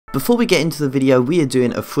Before we get into the video, we are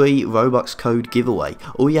doing a free Roblox code giveaway.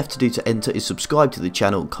 All you have to do to enter is subscribe to the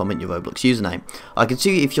channel and comment your Roblox username. I can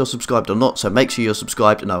see if you're subscribed or not, so make sure you're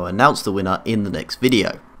subscribed and I will announce the winner in the next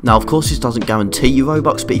video. Now of course this doesn't guarantee you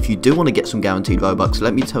Robux, but if you do want to get some guaranteed Robux,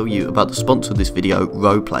 let me tell you about the sponsor of this video,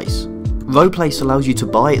 Roblox. Roblox allows you to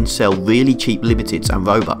buy and sell really cheap limiteds and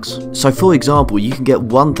Robux. So for example, you can get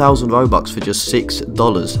 1000 Robux for just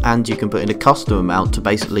 $6 and you can put in a custom amount to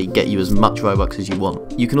basically get you as much Robux as you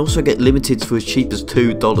want. You can also get limiteds for as cheap as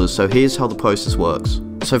 $2, so here's how the process works.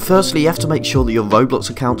 So firstly, you have to make sure that your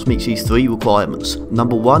Roblox account meets these three requirements.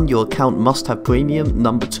 Number 1, your account must have premium.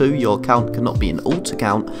 Number 2, your account cannot be an alt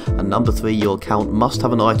account. And number 3, your account must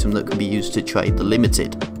have an item that can be used to trade the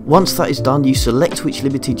limited. Once that is done, you select which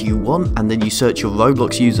limited you want and then you search your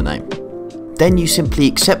Roblox username. Then you simply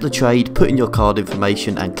accept the trade, put in your card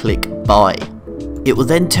information and click buy. It will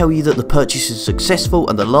then tell you that the purchase is successful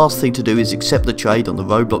and the last thing to do is accept the trade on the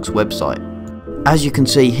Roblox website. As you can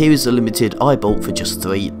see, here is the limited I bought for just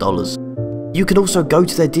 $3. You can also go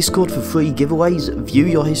to their Discord for free giveaways, view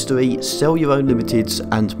your history, sell your own limiteds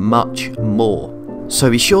and much more. So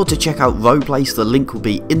be sure to check out Roblox, the link will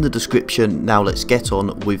be in the description. Now let's get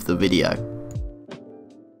on with the video.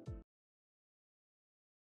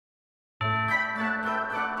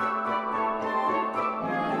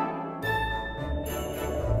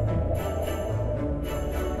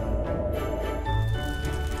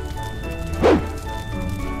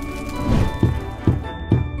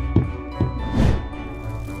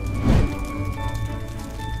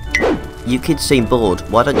 You kids seem bored,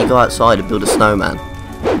 why don't you go outside and build a snowman?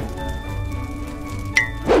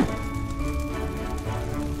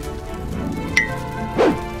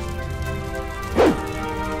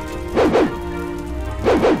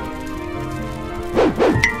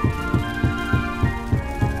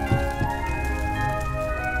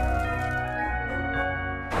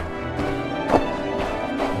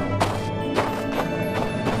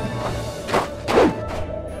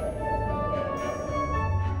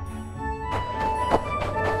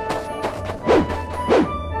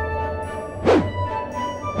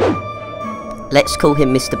 Let's call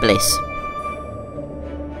him Mr. Bliss.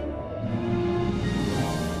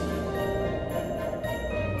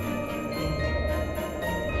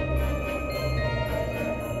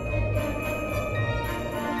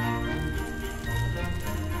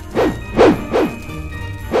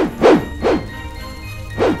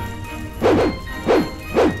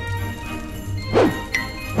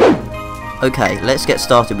 Okay, let's get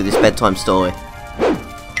started with this bedtime story.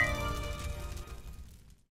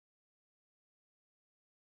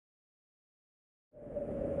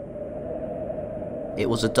 It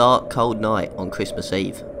was a dark, cold night on Christmas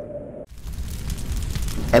Eve.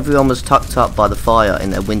 Everyone was tucked up by the fire in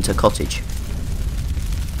their winter cottage.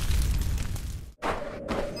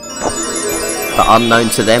 But unknown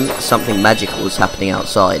to them, something magical was happening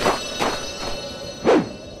outside.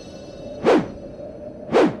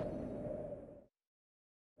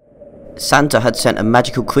 Santa had sent a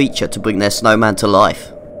magical creature to bring their snowman to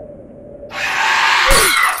life.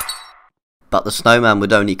 But the snowman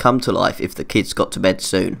would only come to life if the kids got to bed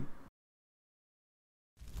soon.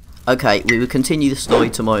 Okay, we will continue the story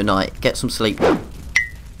tomorrow night. Get some sleep now.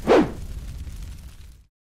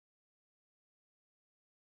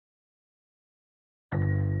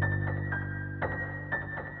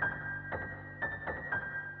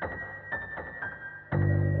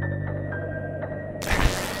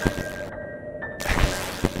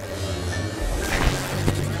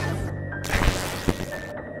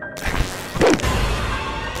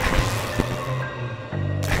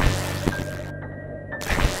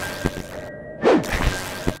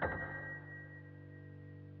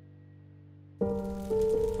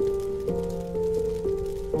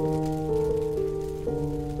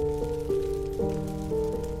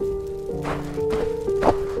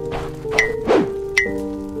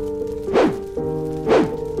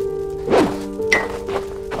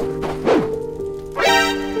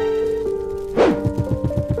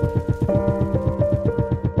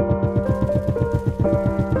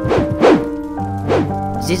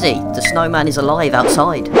 Zizzy, the snowman is alive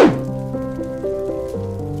outside.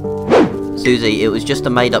 Susie, it was just a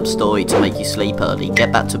made-up story to make you sleep early.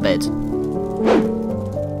 Get back to bed.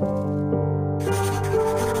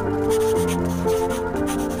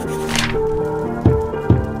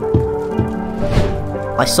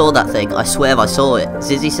 I saw that thing, I swear I saw it.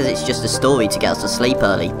 Zizzy says it's just a story to get us to sleep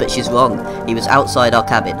early, but she's wrong. He was outside our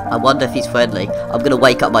cabin. I wonder if he's friendly. I'm gonna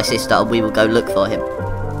wake up my sister and we will go look for him.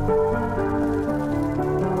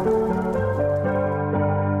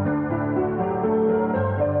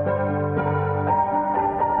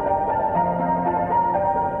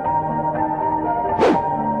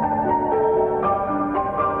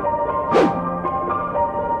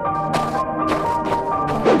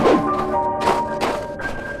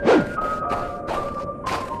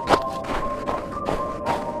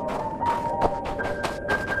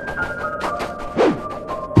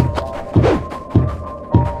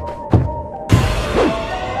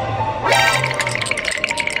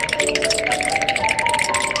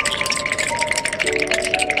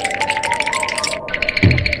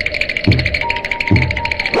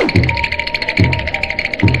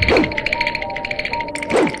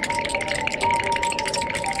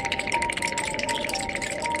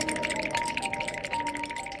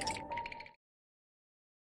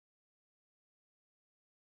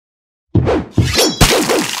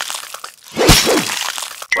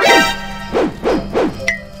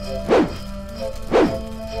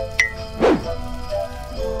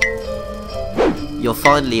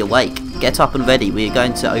 finally awake. Get up and ready, we are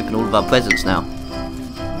going to open all of our presents now.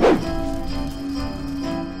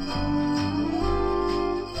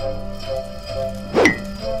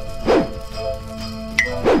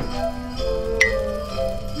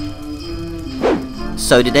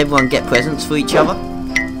 So did everyone get presents for each other?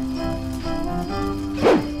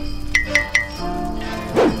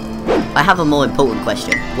 I have a more important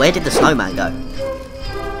question. Where did the snowman go?